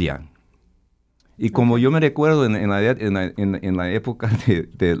familia. Y como yo me recuerdo en la época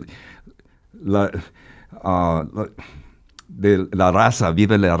de la raza,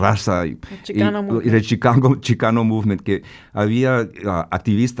 vive la raza, y el Chicano Movement, que había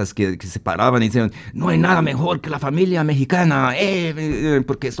activistas que se paraban y decían, no hay nada mejor que la familia mexicana,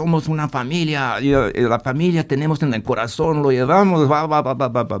 porque somos una familia, y, la familia tenemos en el corazón, lo llevamos,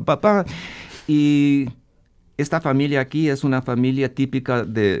 y esta familia aquí es una familia típica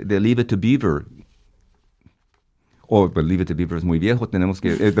de Leave It to Beaver. Pero Leave It to Beaver es muy viejo, tenemos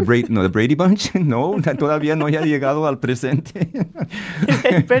que... The Brady Bunch, no, todavía no ha llegado al presente.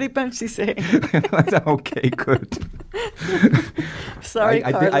 El Brady Bunch sí sé. Okay, good. Sorry,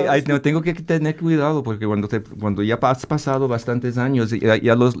 Carlos. No, tengo que tener cuidado porque cuando ya has pasado bastantes años,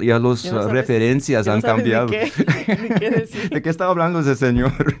 ya los no referencias han cambiado. Ni qué decir. ¿De qué estaba hablando ese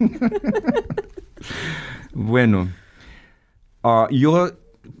señor? Bueno, yo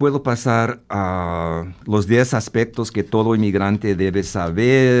puedo pasar a los 10 aspectos que todo inmigrante debe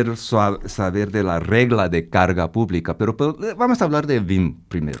saber de la regla de carga pública, pero vamos a hablar de VIM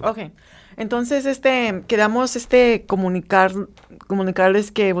primero. Ok, entonces queramos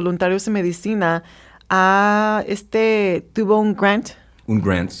comunicarles que Voluntarios en Medicina tuvo un grant. Un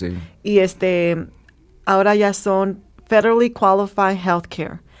grant, sí. Y ahora ya son Federally Qualified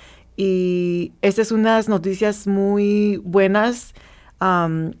Healthcare. Y estas son unas noticias muy buenas,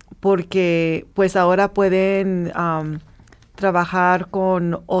 porque pues ahora pueden trabajar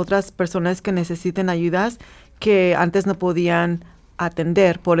con otras personas que necesiten ayudas que antes no podían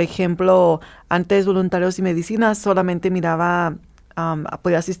atender. Por ejemplo, antes Voluntarios y Medicina solamente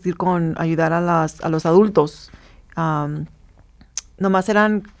podía asistir con ayudar a los adultos. Nomás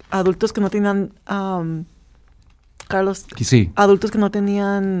eran adultos que no tenían, Carlos, sí. Adultos que no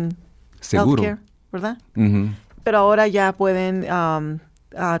tenían seguro, healthcare, ¿verdad? Uh-huh. Pero ahora ya pueden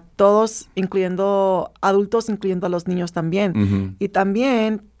a todos, incluyendo adultos, incluyendo a los niños también. Uh-huh. Y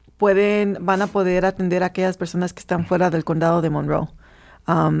también van a poder atender a aquellas personas que están fuera del condado de Monroe.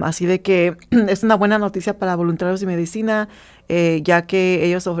 Así de que es una buena noticia para Voluntarios de Medicina, ya que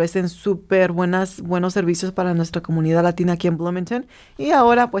ellos ofrecen súper buenos servicios para nuestra comunidad latina aquí en Bloomington. Y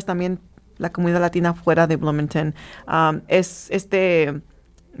ahora pues también la comunidad latina fuera de Bloomington.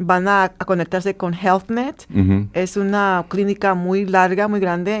 Van a conectarse con HealthNet. Uh-huh. Es una clínica muy larga, muy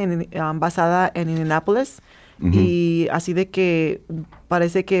grande, basada en Indianapolis. Uh-huh. Y así de que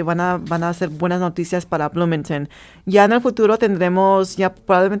parece que van a hacer buenas noticias para Bloomington. Ya en el futuro tendremos, ya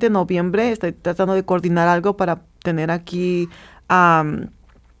probablemente en noviembre, estoy tratando de coordinar algo para tener aquí a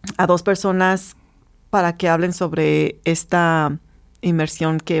 2 personas para que hablen sobre esta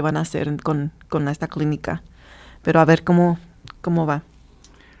inversión que van a hacer con esta clínica. Pero a ver cómo va.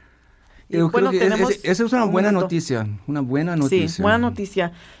 Yo creo que esa es una buena noticia. Una buena noticia. Sí, buena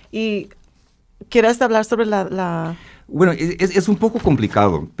noticia. Y ¿quieres hablar sobre la...? Bueno, es un poco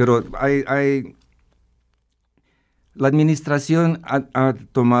complicado, pero la administración ha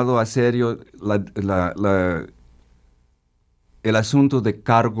tomado a serio el asunto de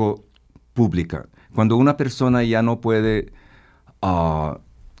cargo pública. Cuando una persona ya no puede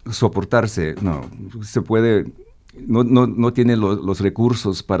soportarse, no tiene los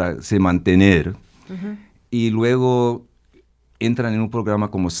recursos para se mantener, uh-huh. Y luego entran en un programa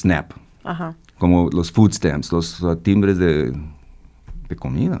como SNAP, uh-huh. Como los food stamps, los timbres de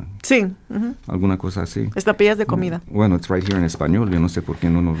comida. Sí. Uh-huh. Alguna cosa así. Estampillas de comida. Bueno, it's right here en español, yo no sé por qué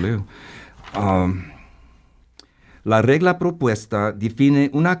no lo leo. La regla propuesta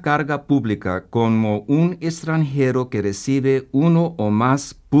define una carga pública como un extranjero que recibe uno o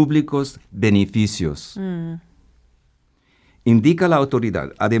más públicos beneficios. Indica la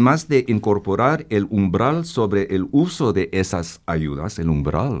autoridad, además de incorporar el umbral sobre el uso de esas ayudas, el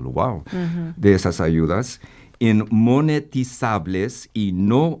umbral, wow, uh-huh. de esas ayudas, en monetizables y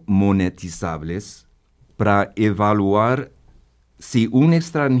no monetizables para evaluar si un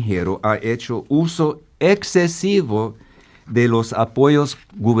extranjero ha hecho uso excesivo de los apoyos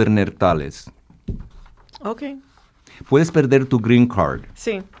gubernamentales. Ok. Puedes perder tu green card.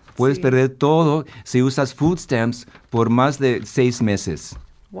 Sí. Puedes perder todo si usas food stamps por más de 6 meses.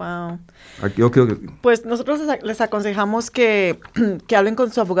 Wow. Yo creo que... Pues nosotros les aconsejamos que hablen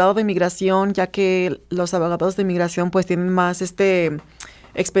con su abogado de inmigración, ya que los abogados de inmigración pues tienen más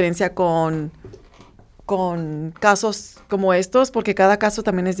experiencia con casos como estos, porque cada caso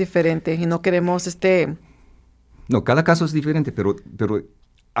también es diferente y no queremos No, cada caso es diferente, pero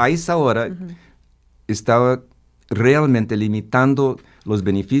a esa hora estaba realmente limitando los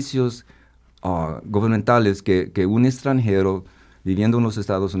beneficios gubernamentales que un extranjero viviendo en los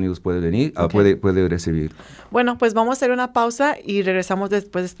Estados Unidos puede venir, puede recibir. Bueno, pues vamos a hacer una pausa y regresamos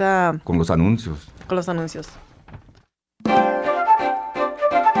después de esta... Con los anuncios. Con los anuncios.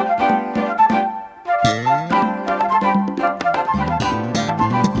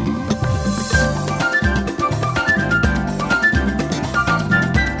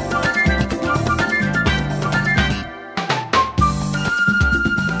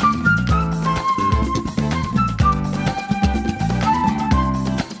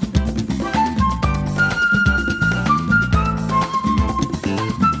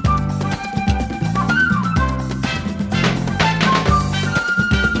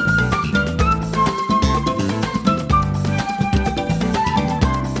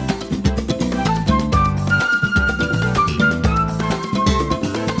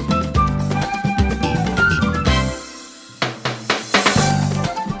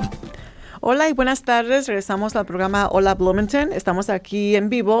 Hola y buenas tardes. Regresamos al programa Hola Bloomington. Estamos aquí en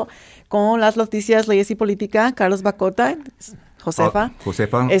vivo con las noticias, leyes y política. Carlos Bacota, Josefa.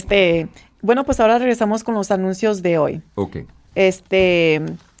 Josefa. Bueno, pues ahora regresamos con los anuncios de hoy. Ok.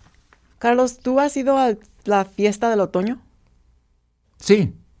 Carlos, ¿tú has ido a la fiesta del otoño?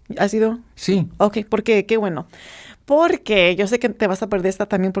 Sí. ¿Has ido? Sí. Ok, porque qué bueno. Porque yo sé que te vas a perder esta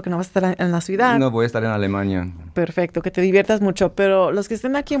también porque no vas a estar en la ciudad. No, voy a estar en Alemania. Perfecto, que te diviertas mucho. Pero los que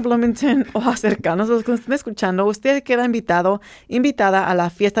estén aquí en Bloomington o cercanos, los que estén escuchando, usted queda invitada a la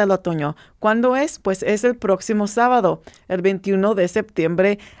fiesta del otoño. ¿Cuándo es? Pues es el próximo sábado, el 21 de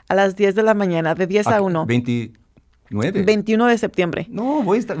septiembre a las 10 de la mañana, de 10 a 1. 21 de septiembre. No,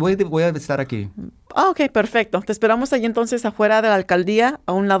 voy a estar aquí. Ok, perfecto. Te esperamos allí entonces afuera de la alcaldía,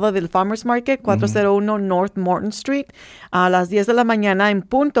 a un lado del Farmers Market, 401 North Morton Street, a las 10 de la mañana en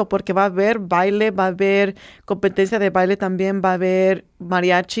punto, porque va a haber baile, va a haber competencia de baile también, va a haber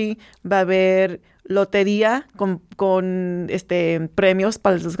mariachi, va a haber lotería con premios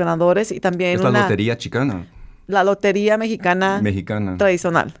para los ganadores y también ¿Es la lotería chicana? La lotería mexicana.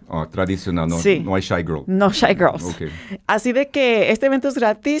 Tradicional. Tradicional, no, sí. No hay Shy Girl. No Shy Girls. Okay. Así de que este evento es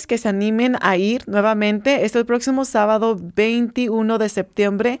gratis, que se animen a ir nuevamente. Es el próximo sábado 21 de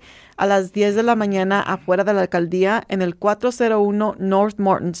septiembre a las 10 de la mañana afuera de la alcaldía en el 401 North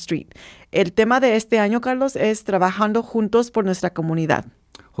Morton Street. El tema de este año, Carlos, es trabajando juntos por nuestra comunidad.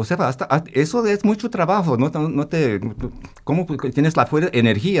 Josefa, eso es mucho trabajo, ¿cómo tienes la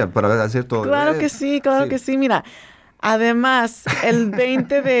energía para hacer todo? Claro que sí, que sí, mira. Además, el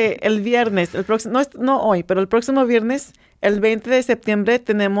viernes, no hoy, pero el próximo viernes, el 20 de septiembre,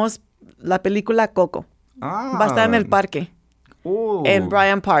 tenemos la película Coco. Va a estar en el parque. En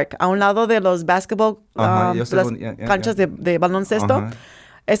Bryant Park, a un lado de los basketball, canchas de baloncesto. Ajá.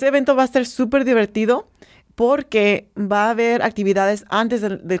 Ese evento va a ser súper divertido porque va a haber actividades antes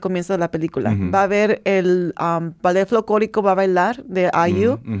del comienzo de la película. Va a haber el ballet folclórico, va a bailar de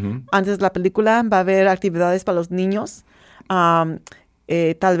IU antes de la película. Va a haber actividades para los niños.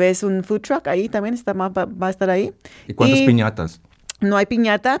 Tal vez un food truck ahí también va a estar ahí. ¿Y cuántas piñatas? No hay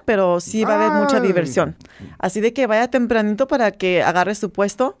piñata, pero sí va a haber mucha diversión. Así de que vaya tempranito para que agarre su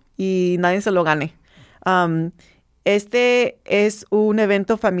puesto y nadie se lo gane. Este es un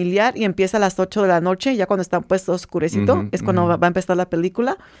evento familiar y empieza a las 8 de la noche, ya cuando está puesto oscurecito, es cuando va a empezar la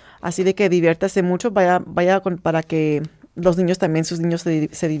película. Así de que diviértase mucho, para que los niños también, sus niños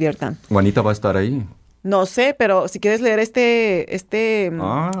se diviertan. ¿Juanita va a estar ahí? No sé, pero si quieres leer este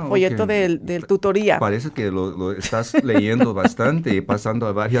folleto del tutoría. Parece que lo estás leyendo bastante y pasando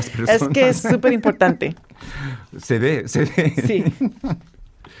a varias personas. Es que es súper importante. Se ve. Sí.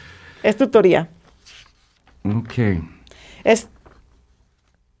 Es tutoría. Ok.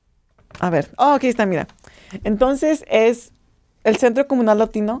 Aquí está, mira. Entonces, es el Centro Comunal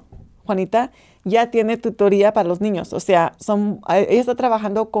Latino, Juanita, ya tiene tutoría para los niños. O sea, ella está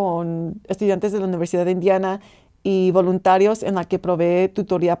trabajando con estudiantes de la Universidad de Indiana y voluntarios en la que provee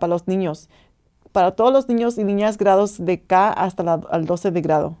tutoría para los niños. Para todos los niños y niñas grados de K hasta al 12 de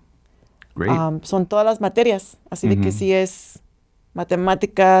grado. Great. Son todas las materias. Así de que sí es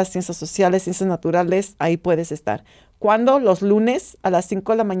matemáticas, ciencias sociales, ciencias naturales, ahí puedes estar. ¿Cuándo? Los lunes a las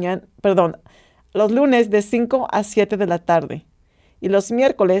 5 de la mañana, los lunes de 5 a 7 de la tarde y los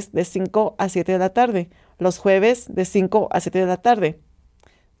miércoles de 5 a 7 de la tarde, los jueves de 5 a 7 de la tarde.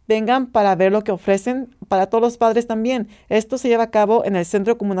 vengan para ver lo que ofrecen para todos los padres también. Esto se lleva a cabo en el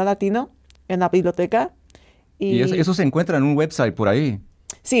Centro Comunal Latino, en la biblioteca. Y eso se encuentra en un website por ahí.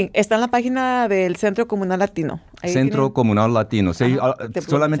 Sí, está en la página del Centro Comunal Latino. Ahí Centro Comunal Latino. Sí,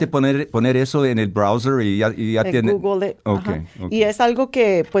 solamente poner eso en el browser y ya tiene... Google. Y es algo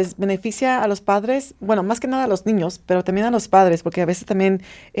que pues beneficia a los padres, bueno, más que nada a los niños, pero también a los padres, porque a veces también...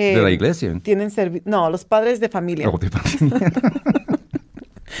 ¿De la iglesia? Tienen los padres de familia. Oh, de familia.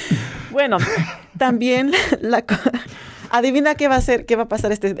 Bueno, también adivina qué va a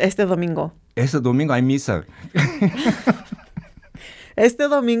pasar este domingo. Este domingo hay misa. Este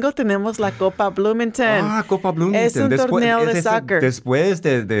domingo tenemos la Copa Bloomington. Copa Bloomington. Es un torneo de soccer. Después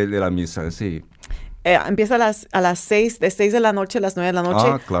de la misa, sí. Empieza a las 6, de 6 de la noche a las 9 de la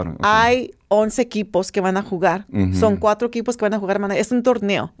noche. Claro. Okay. Hay 11 equipos que van a jugar. Son 4 equipos que van a jugar. Es un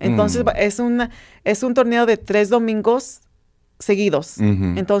torneo. Entonces, es un torneo de 3 domingos seguidos.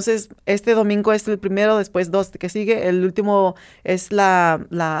 Entonces, este domingo es el primero, después 2 que sigue. El último es la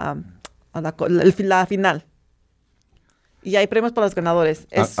final. Y hay premios para los ganadores.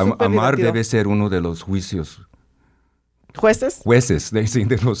 Amar debe ser uno de los juicios. ¿Jueces? Jueces,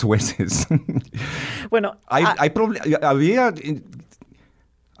 de los jueces. Bueno. Había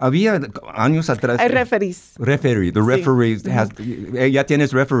años atrás. Hay referees. Referees. Ya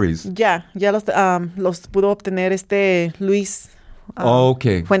tienes referees. Ya los pudo obtener Luis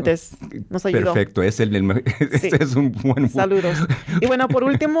Fuentes. Nos ayudó. Perfecto, es es un buen... Saludos. Y bueno, por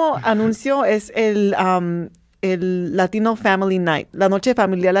último anuncio es el Latino Family Night, la noche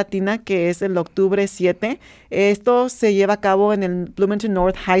familiar latina, que es el octubre 7. Esto se lleva a cabo en el Bloomington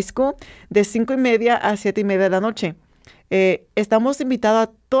North High School de 5:30 a 7:30 de la noche. Estamos invitados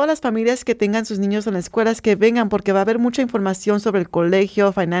a todas las familias que tengan sus niños en las escuelas que vengan, porque va a haber mucha información sobre el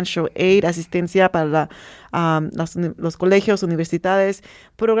colegio, financial aid, asistencia para los colegios, universidades,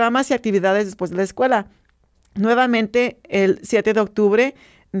 programas y actividades después de la escuela. Nuevamente, el 7 de octubre,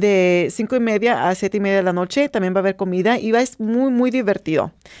 de 5:30 a 7:30 de la noche, también va a haber comida y es muy, muy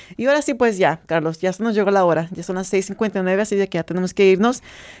divertido. Y ahora sí, pues ya, Carlos, ya se nos llegó la hora. Ya son las 6:59, así de que ya tenemos que irnos.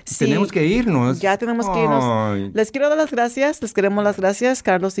 Tenemos que irnos. Ya tenemos que irnos. Les quiero dar las gracias, les queremos las gracias,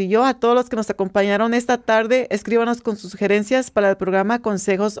 Carlos y yo, a todos los que nos acompañaron esta tarde. Escríbanos con sus sugerencias para el programa,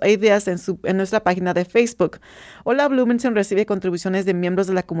 consejos e ideas en nuestra página de Facebook. Hola Bloomington recibe contribuciones de miembros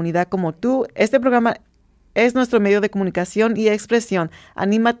de la comunidad como tú. Este programa es nuestro medio de comunicación y expresión.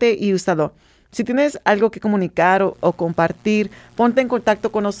 Anímate y úsalo. Si tienes algo que comunicar o compartir, ponte en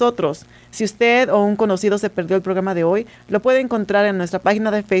contacto con nosotros. Si usted o un conocido se perdió el programa de hoy, lo puede encontrar en nuestra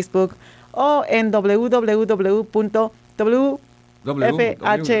página de Facebook o en www.wfhb.org.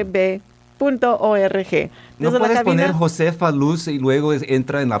 No puedes poner Josefa Luz y luego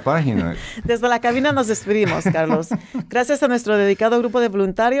entra en la página. Desde la cabina nos despedimos, Carlos. Gracias a nuestro dedicado grupo de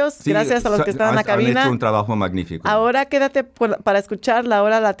voluntarios. Sí, gracias a los que están en la cabina. Han hecho un trabajo magnífico. Ahora quédate para escuchar la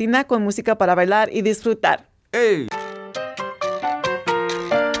hora latina con música para bailar y disfrutar. ¡Hey!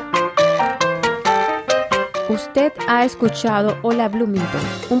 Usted ha escuchado Hola Bloomington,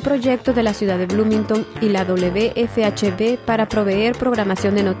 un proyecto de la ciudad de Bloomington y la WFHB para proveer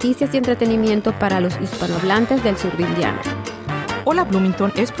programación de noticias y entretenimiento para los hispanohablantes del sur de Indiana. Hola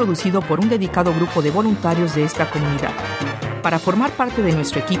Bloomington es producido por un dedicado grupo de voluntarios de esta comunidad. Para formar parte de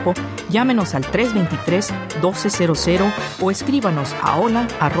nuestro equipo, llámenos al 323-1200 o escríbanos a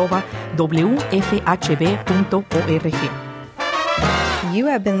hola@wfhb.org. You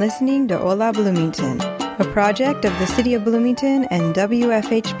have been listening to Hola Bloomington, a project of the City of Bloomington and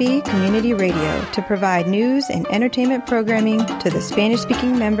WFHB Community Radio to provide news and entertainment programming to the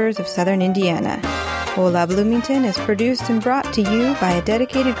Spanish-speaking members of Southern Indiana. Hola Bloomington is produced and brought to you by a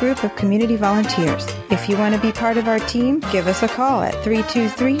dedicated group of community volunteers. If you want to be part of our team, give us a call at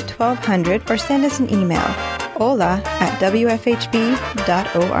 323-1200 or send us an email,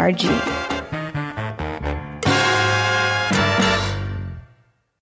 hola@wfhb.org.